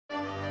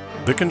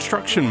The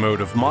construction mode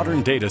of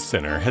modern data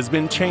center has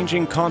been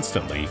changing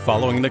constantly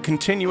following the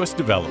continuous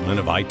development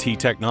of IT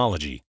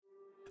technology.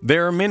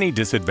 There are many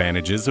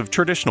disadvantages of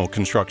traditional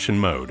construction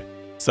mode,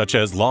 such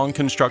as long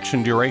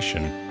construction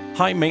duration,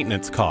 high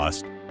maintenance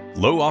cost,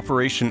 low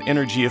operation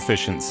energy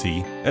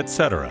efficiency,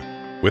 etc.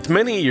 With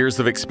many years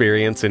of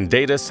experience in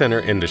data center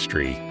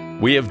industry,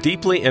 we have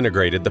deeply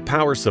integrated the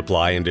power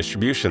supply and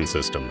distribution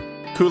system,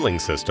 cooling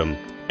system,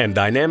 and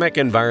dynamic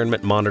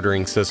environment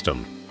monitoring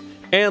system,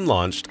 and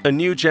launched a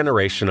new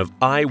generation of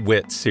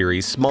iWit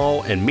series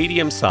small and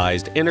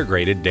medium-sized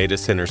integrated data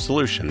center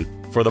solution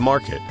for the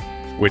market,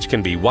 which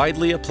can be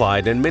widely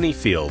applied in many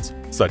fields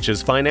such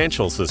as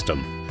financial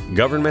system,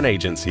 government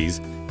agencies,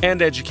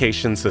 and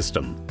education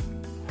system.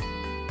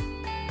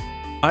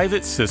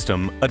 iWit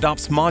system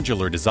adopts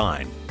modular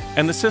design,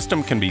 and the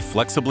system can be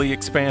flexibly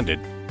expanded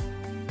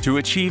to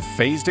achieve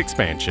phased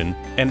expansion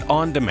and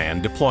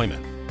on-demand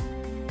deployment.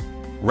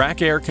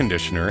 Rack air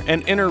conditioner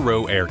and inner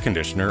row air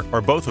conditioner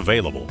are both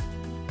available.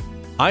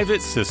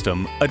 iWit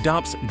system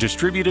adopts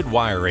distributed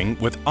wiring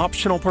with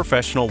optional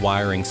professional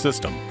wiring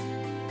system.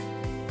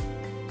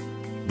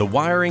 The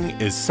wiring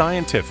is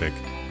scientific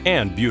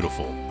and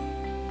beautiful.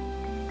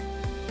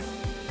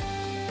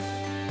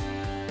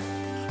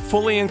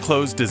 Fully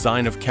enclosed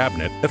design of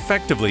cabinet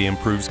effectively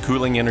improves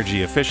cooling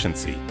energy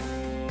efficiency.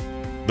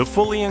 The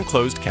fully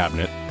enclosed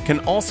cabinet can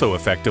also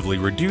effectively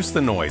reduce the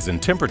noise and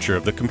temperature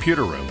of the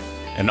computer room,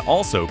 and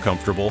also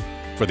comfortable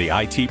for the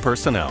IT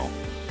personnel.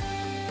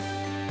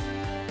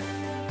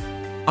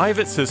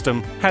 iWit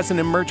system has an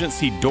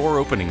emergency door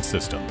opening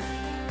system.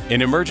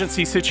 In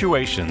emergency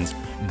situations,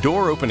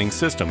 door opening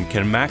system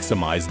can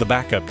maximize the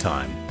backup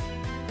time.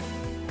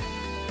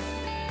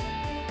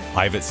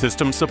 iWit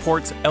system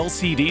supports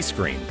LCD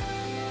screen,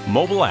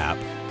 mobile app,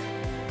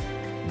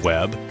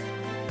 web,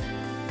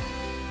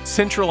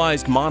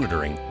 centralized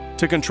monitoring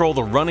to control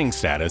the running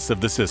status of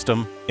the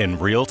system in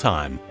real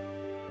time.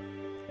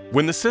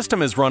 When the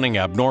system is running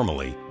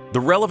abnormally, the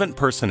relevant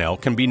personnel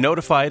can be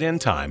notified in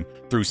time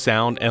through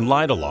sound and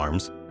light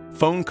alarms,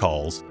 phone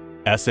calls,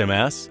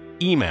 SMS,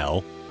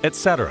 email,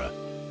 etc.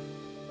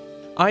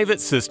 iWit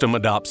system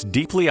adopts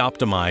deeply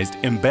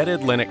optimized embedded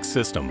Linux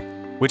system,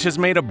 which has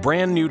made a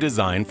brand new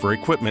design for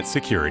equipment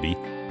security,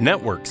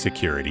 network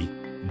security,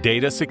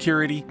 data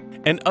security,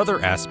 and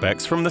other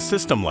aspects from the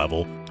system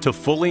level to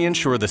fully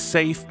ensure the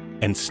safe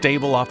and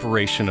stable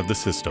operation of the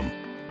system.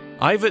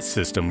 iWit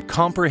system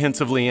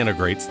comprehensively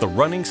integrates the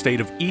running state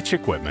of each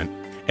equipment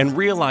and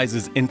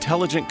realizes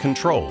intelligent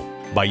control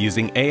by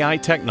using AI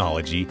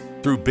technology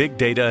through big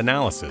data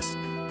analysis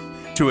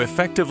to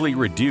effectively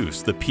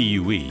reduce the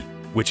PUE,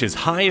 which is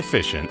high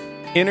efficient,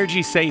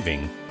 energy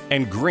saving,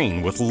 and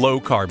green with low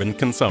carbon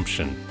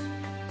consumption.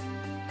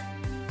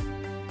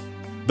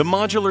 The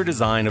modular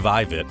design of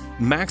iWit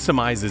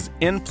maximizes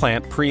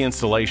in-plant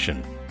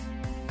pre-installation.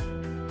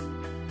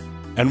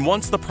 And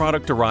once the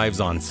product arrives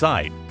on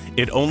site,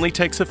 it only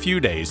takes a few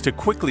days to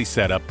quickly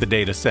set up the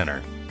data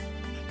center.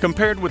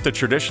 Compared with the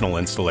traditional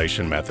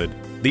installation method,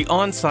 the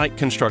on-site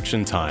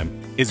construction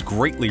time is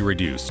greatly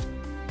reduced,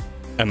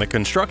 and the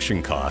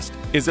construction cost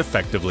is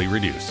effectively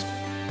reduced.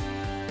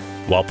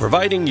 While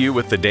providing you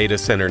with the data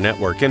center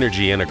network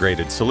energy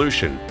integrated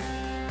solution,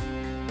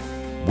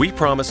 we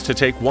promise to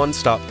take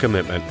one-stop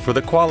commitment for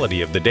the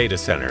quality of the data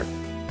center.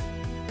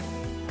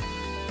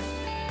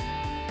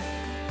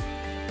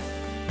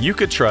 You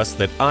could trust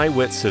that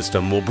iWit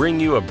system will bring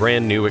you a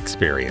brand new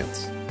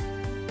experience.